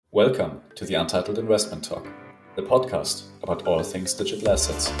Welcome to the Untitled Investment Talk, the podcast about all things digital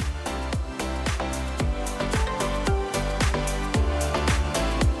assets.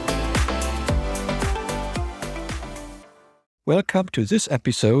 Welcome to this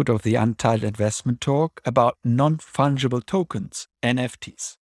episode of the Untitled Investment Talk about non-fungible tokens,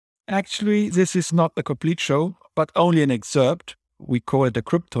 NFTs. Actually, this is not a complete show, but only an excerpt, we call it a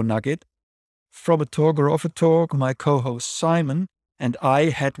crypto nugget, from a talk or off a talk my co-host Simon and I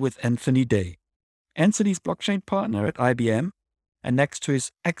had with Anthony Day. Anthony's blockchain partner at IBM, and next to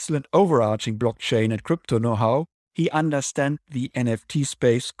his excellent overarching blockchain and crypto know-how, he understands the NFT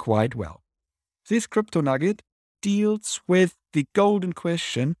space quite well. This crypto nugget deals with the golden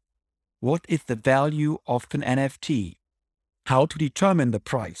question: what is the value of an NFT? How to determine the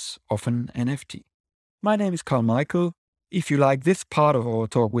price of an NFT? My name is Carl Michael. If you like this part of our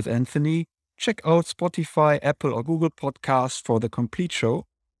talk with Anthony, check out Spotify, Apple or Google Podcasts for the complete show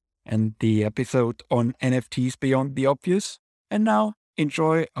and the episode on NFTs Beyond the Obvious. And now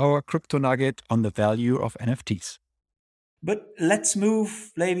enjoy our crypto nugget on the value of NFTs. But let's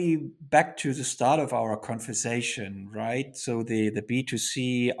move maybe back to the start of our conversation, right? So the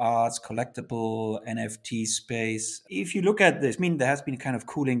B2C arts, collectible NFT space. If you look at this, I mean, there has been kind of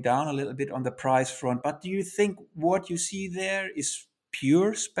cooling down a little bit on the price front, but do you think what you see there is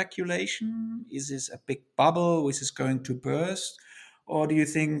pure speculation? Is this a big bubble which is going to burst? Or do you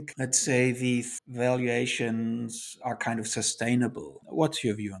think, let's say, these valuations are kind of sustainable? What's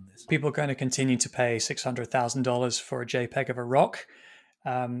your view on this? People are going to continue to pay $600,000 for a JPEG of a rock?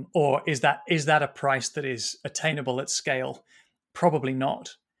 Or is that a price that is attainable at scale? Probably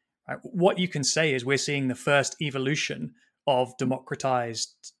not. Right? What you can say is we're seeing the first evolution of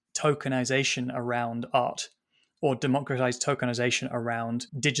democratized tokenization around art, or democratized tokenization around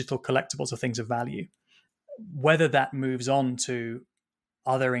digital collectibles or things of value. Whether that moves on to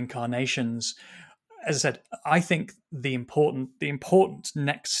other incarnations, as I said, I think the important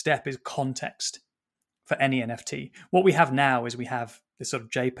next step is context for any NFT. What we have now is we have this sort of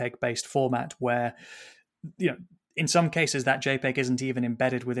JPEG-based format where, in some cases that JPEG isn't even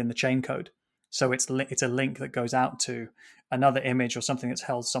embedded within the chain code. So it's a link that goes out to another image or something that's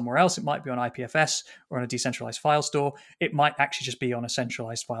held somewhere else. It might be on IPFS or on a decentralized file store. It might actually just be on a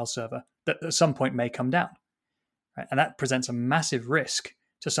centralized file server that at some point may come down. Right? And that presents a massive risk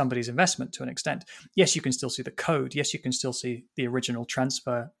to somebody's investment to an extent. Yes, you can still see the code. Yes, you can still see the original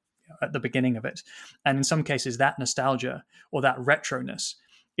transfer at the beginning of it. And in some cases, that nostalgia or that retroness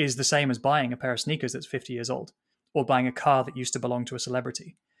is the same as buying a pair of sneakers that's 50 years old or buying a car that used to belong to a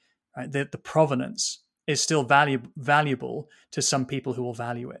celebrity. Right? The provenance is still valuable to some people who will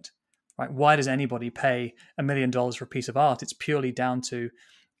value it. Right? Why does anybody pay $1 million for a piece of art? It's purely down to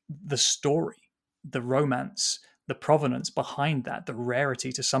the story, the romance, the provenance behind that, the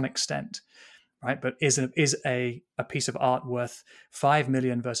rarity to some extent, right? But is a piece of art worth 5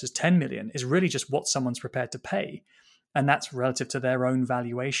 million versus 10 million is really just what someone's prepared to pay. And that's relative to their own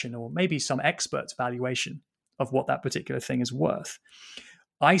valuation or maybe some expert's valuation of what that particular thing is worth.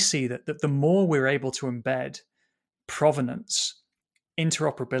 I see that the more we're able to embed provenance,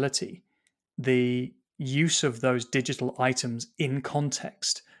 interoperability, the use of those digital items in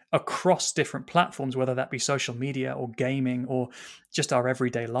context across different platforms, whether that be social media or gaming or just our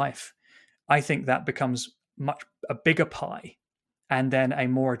everyday life, I think that becomes a bigger pie and then a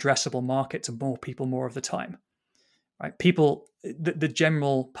more addressable market to more people more of the time. Right? People, the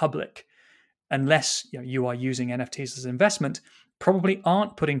general public, unless you are using NFTs as an investment, probably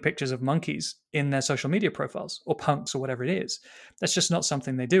aren't putting pictures of monkeys in their social media profiles or punks or whatever it is. That's just not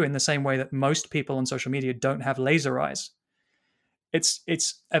something they do, in the same way that most people on social media don't have laser eyes.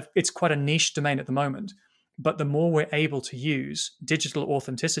 It's quite a niche domain at the moment, but the more we're able to use digital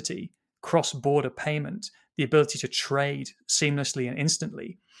authenticity, cross-border payment, the ability to trade seamlessly and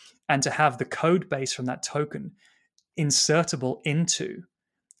instantly, and to have the code base from that token insertable into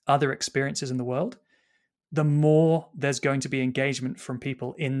other experiences in the world, the more there's going to be engagement from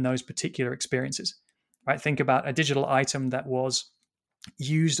people in those particular experiences. Right? Think about a digital item that was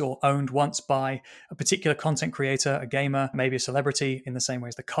used or owned once by a particular content creator, a gamer, maybe a celebrity, in the same way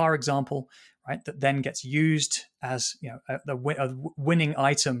as the car example, right? That then gets used as a winning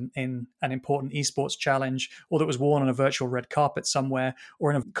item in an important esports challenge, or that was worn on a virtual red carpet somewhere, or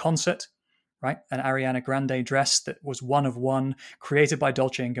in a concert, right? An Ariana Grande dress that was one of one, created by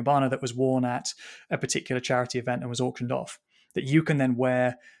Dolce & Gabbana, that was worn at a particular charity event and was auctioned off, that you can then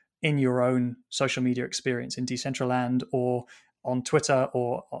wear in your own social media experience in Decentraland or on Twitter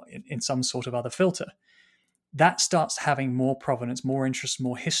or in some sort of other filter. That starts having more provenance, more interest,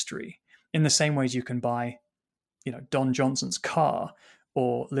 more history, in the same ways you can buy, Don Johnson's car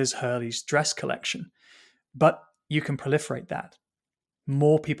or Liz Hurley's dress collection. But you can proliferate that.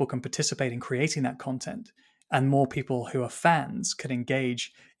 More people can participate in creating that content, and more people who are fans can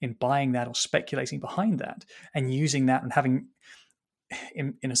engage in buying that or speculating behind that and using that and having,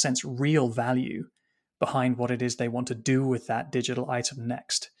 in a sense, real value behind what it is they want to do with that digital item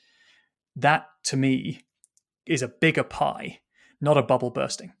next. That, to me, is a bigger pie, not a bubble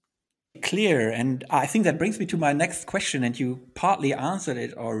bursting. Clear. And I think that brings me to my next question, and you partly answered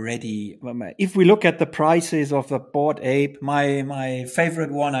it already. If we look at the prices of the Bored Ape, my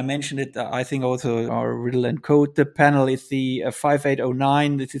favorite one, I mentioned it, I think also our Riddle and Code, the panel is the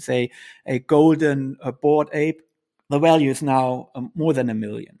 5809. This is a golden Bored Ape. The value is now more than $1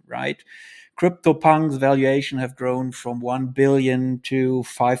 million, right? CryptoPunks valuation have grown from 1 billion to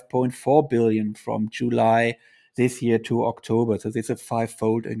 5.4 billion from July this year to October. So this is a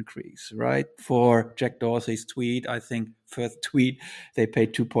 5-fold increase, right? For Jack Dorsey's tweet, I think first tweet, they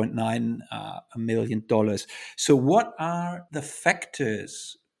paid $2.9 million. So what are the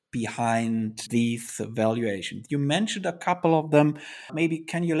factors behind these valuations? You mentioned a couple of them. Maybe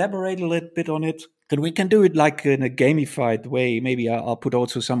can you elaborate a little bit on it? Then we can do it like in a gamified way. Maybe I'll put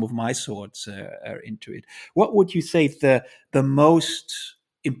also some of my thoughts into it. What would you say is the most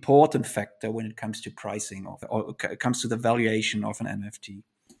important factor when it comes to pricing or comes to the valuation of an NFT?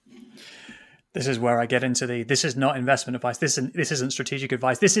 This is where I get into this is not investment advice. This isn't strategic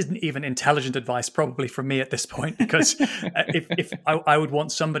advice. This isn't even intelligent advice, probably from me at this point, because if I would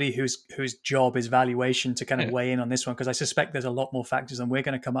want somebody whose job is valuation to kind of weigh in on this one, because I suspect there's a lot more factors than we're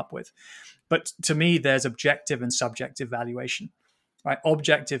going to come up with. But to me, there's objective and subjective valuation. Right?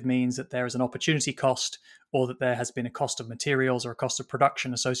 Objective means that there is an opportunity cost, or that there has been a cost of materials or a cost of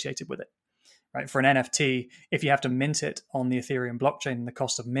production associated with it. Right? For an NFT, if you have to mint it on the Ethereum blockchain and the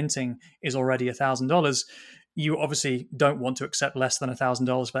cost of minting is already $1,000, you obviously don't want to accept less than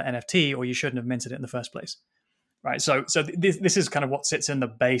 $1,000 for NFT, or you shouldn't have minted it in the first place. Right? So this is kind of what sits in the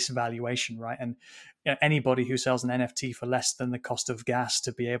base valuation, right? And anybody who sells an NFT for less than the cost of gas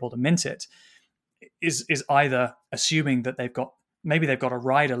to be able to mint it is either assuming that they've got a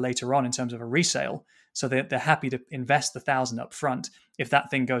rider later on in terms of a resale, so they're happy to invest the $1,000 up front if that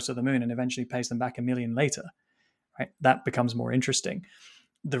thing goes to the moon and eventually pays them back $1 million later. Right? That becomes more interesting.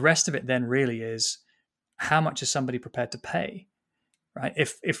 The rest of it then really is, how much is somebody prepared to pay? Right?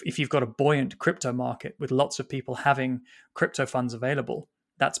 If you've got a buoyant crypto market with lots of people having crypto funds available,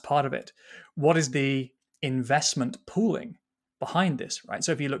 that's part of it. What is the investment pooling behind this, right?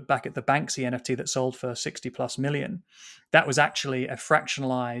 So if you look back at the Banksy NFT that sold for 60 plus million, that was actually a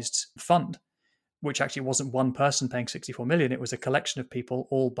fractionalized fund, which actually wasn't one person paying 64 million. It was a collection of people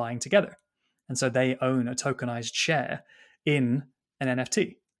all buying together. And so they own a tokenized share in an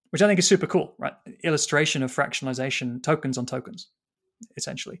NFT, which I think is super cool, right? Illustration of fractionalization, tokens on tokens,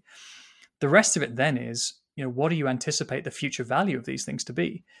 essentially. The rest of it then is, what do you anticipate the future value of these things to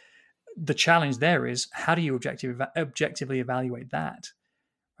be? The challenge there is, how do you objectively evaluate that?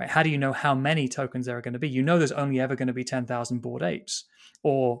 Right? How do you know how many tokens there are going to be? There's only ever going to be 10,000 Bored Apes,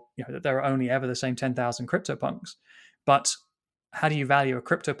 or that there are only ever the same 10,000 CryptoPunks. But how do you value a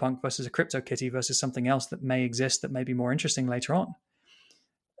CryptoPunk versus a CryptoKitty versus something else that may exist that may be more interesting later on?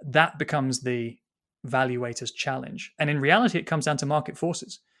 That becomes the valuator's challenge. And in reality, it comes down to market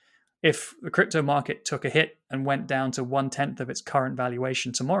forces. If the crypto market took a hit and went down to 1/10 of its current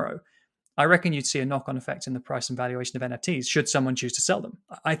valuation tomorrow, I reckon you'd see a knock-on effect in the price and valuation of NFTs should someone choose to sell them.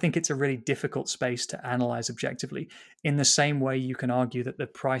 I think it's a really difficult space to analyze objectively, in the same way you can argue that the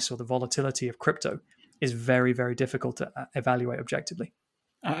price or the volatility of crypto is very, very difficult to evaluate objectively.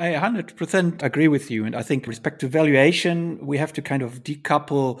 I 100% agree with you. And I think with respect to valuation, we have to kind of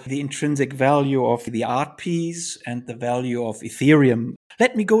decouple the intrinsic value of the art piece and the value of Ethereum.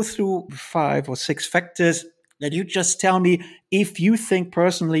 Let me go through 5 or 6 factors that you just tell me if you think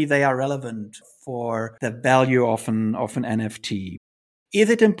personally they are relevant for the value of an NFT. Is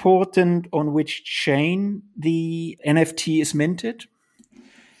it important on which chain the NFT is minted?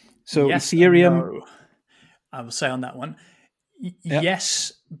 So yes, Ethereum. no. I will say on that one,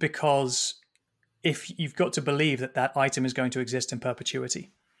 yes, because if you've got to believe that item is going to exist in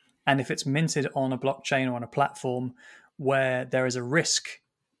perpetuity, and if it's minted on a blockchain or on a platform where there is a risk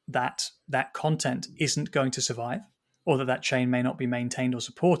that content isn't going to survive, or that chain may not be maintained or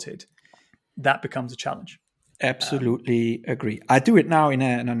supported, that becomes a challenge. Absolutely agree. I do it now in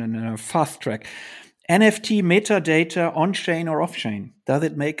a fast track. NFT metadata on-chain or off-chain, does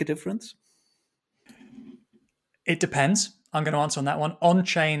it make a difference? It depends. I'm going to answer on that one.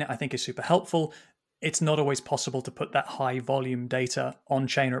 On-chain, I think, is super helpful. it's not always possible to put that high volume data on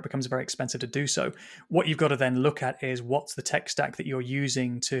chain, or it becomes very expensive to do so. What you've got to then look at is what's the tech stack that you're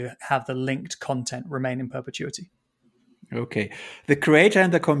using to have the linked content remain in perpetuity. Okay. The creator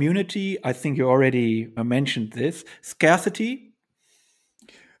and the community, I think you already mentioned this. Scarcity?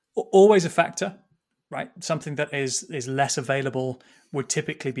 Always a factor, right? Something that is less available would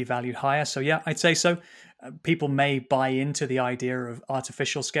typically be valued higher. So yeah, I'd say so. People may buy into the idea of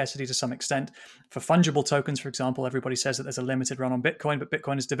artificial scarcity to some extent. For fungible tokens, for example, everybody says that there's a limited run on Bitcoin, but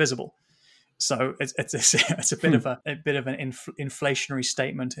Bitcoin is divisible. So it's a bit of an inflationary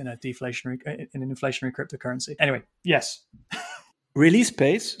statement in an inflationary cryptocurrency. Anyway, yes. Release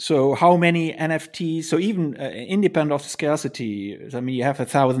pace. So how many NFTs? So even independent of scarcity, I mean, you have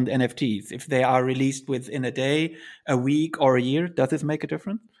 1,000 NFTs. If they are released within a day, a week, or a year, does this make a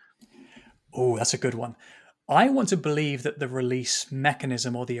difference? Oh, that's a good one. I want to believe that the release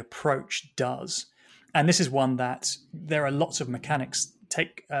mechanism or the approach does. And this is one that there are lots of mechanics.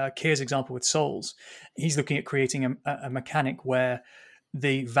 Take Keir's example with Souls. He's looking at creating a mechanic where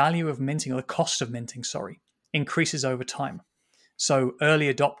the value of minting, or the cost of minting, increases over time. So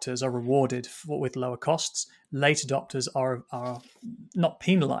early adopters are rewarded with lower costs. Late adopters are not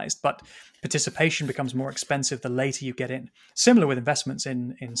penalized, but participation becomes more expensive the later you get in. Similar with investments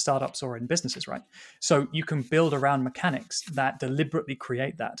in startups or in businesses, right? So you can build around mechanics that deliberately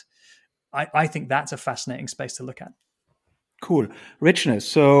create that. I think that's a fascinating space to look at. Cool. Richness.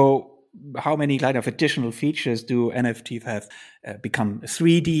 So how many kind of additional features do NFTs have? Become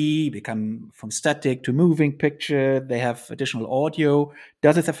 3D, become from static to moving picture. They have additional audio.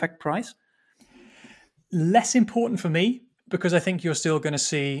 Does it affect price? Less important for me, because I think you're still going to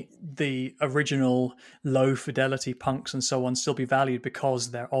see the original low fidelity punks and so on still be valued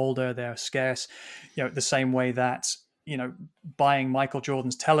because they're older, they're scarce. The same way that, buying Michael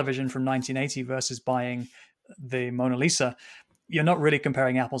Jordan's television from 1980 versus buying the Mona Lisa, you're not really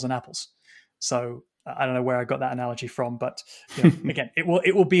comparing apples and apples. So I don't know where I got that analogy from, but again, it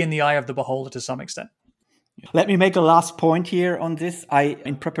will be in the eye of the beholder to some extent. Let me make a last point here on this.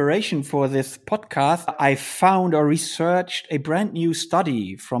 In preparation for this podcast, I found or researched a brand new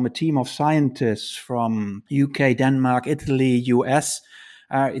study from a team of scientists from UK, Denmark, Italy, US.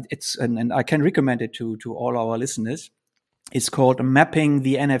 And I can recommend it to all our listeners. It's called Mapping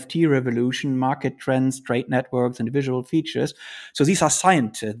the NFT Revolution, Market Trends, Trade Networks, and Visual Features. So these are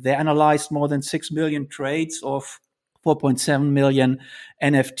scientists. They analyzed more than 6 million trades of 4.7 million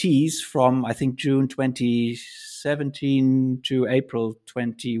NFTs from, I think, June 2017 to April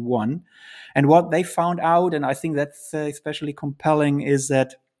 21. And what they found out, and I think that's especially compelling, is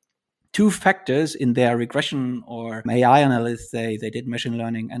that two factors in their regression or AI analysis, they did machine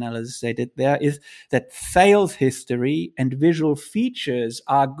learning analysis, they did there, is that sales history and visual features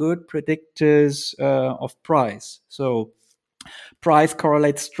are good predictors of price. So price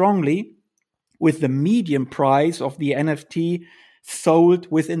correlates strongly with the median price of the NFT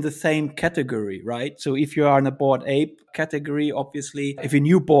sold within the same category, right? So if you are in a Bored Ape category, obviously, if a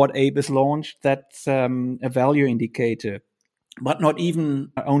new Bored Ape is launched, that's a value indicator. But not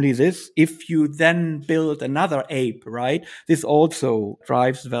even only this, if you then build another ape, right, this also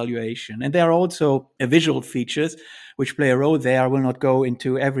drives valuation. And there are also visual features which play a role there. I will not go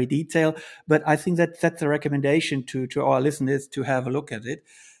into every detail, but I think that that's a recommendation to our listeners to have a look at it.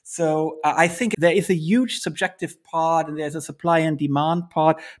 So I think there is a huge subjective part and there's a supply and demand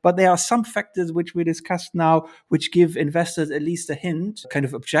part, but there are some factors which we discussed now, which give investors at least a hint, kind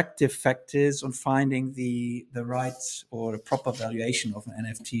of objective factors on finding the right or proper valuation of an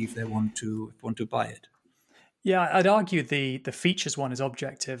NFT if they want to buy it. Yeah, I'd argue the features one is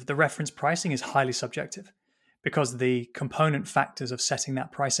objective. The reference pricing is highly subjective because the component factors of setting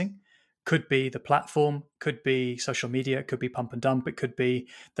that pricing could be the platform, could be social media, could be pump and dump, it could be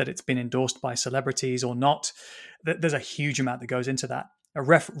that it's been endorsed by celebrities or not. There's a huge amount that goes into that. A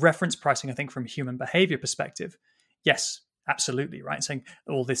reference pricing, I think, from a human behavior perspective, yes, absolutely, right? Saying,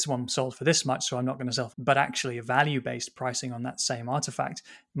 oh, this one sold for this much, so I'm not going to sell. But actually, a value-based pricing on that same artifact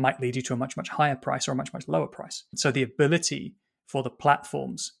might lead you to a much, much higher price or a much, much lower price. So the ability for the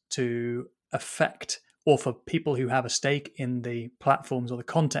platforms to affect, or for people who have a stake in the platforms or the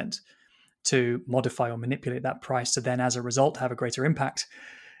content to modify or manipulate that price to then, as a result, have a greater impact.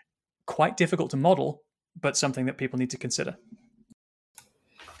 Quite difficult to model, but something that people need to consider.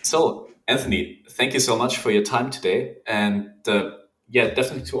 So, Anthony, thank you so much for your time today. And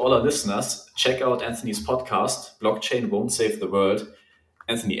definitely to all our listeners, check out Anthony's podcast, Blockchain Won't Save the World.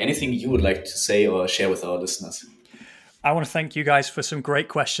 Anthony, anything you would like to say or share with our listeners? I want to thank you guys for some great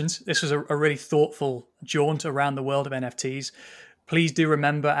questions. This was a really thoughtful jaunt around the world of NFTs. please do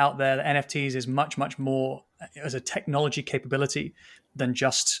remember out there that NFTs is much, much more as a technology capability than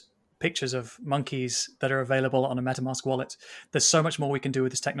just pictures of monkeys that are available on a MetaMask wallet. There's so much more we can do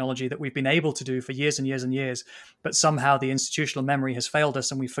with this technology that we've been able to do for years and years and years, but somehow the institutional memory has failed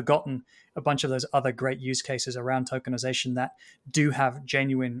us and we've forgotten a bunch of those other great use cases around tokenization that do have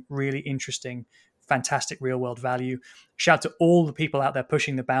genuine, really interesting, fantastic real world value. Shout out to all the people out there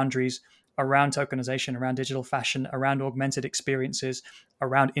pushing the boundaries around tokenization, around digital fashion, around augmented experiences,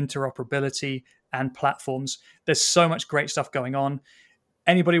 around interoperability and platforms. There's so much great stuff going on.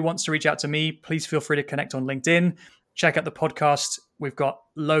 Anybody who wants to reach out to me, please feel free to connect on LinkedIn. Check out the podcast. We've got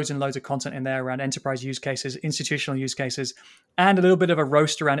loads and loads of content in there around enterprise use cases, institutional use cases, and a little bit of a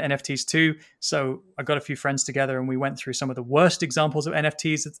roast around NFTs too. So I got a few friends together and we went through some of the worst examples of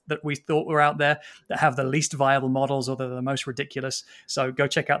NFTs that we thought were out there that have the least viable models or that are the most ridiculous. So go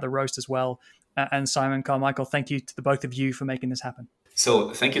check out the roast as well. And Simon, Carmichael, thank you to the both of you for making this happen.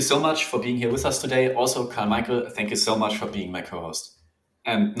 So thank you so much for being here with us today. Also, Carmichael, thank you so much for being my co-host.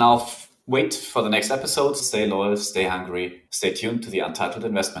 And now wait for the next episode. Stay loyal, stay hungry, stay tuned to the Untitled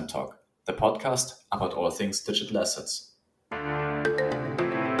Investment Talk, the podcast about all things digital assets.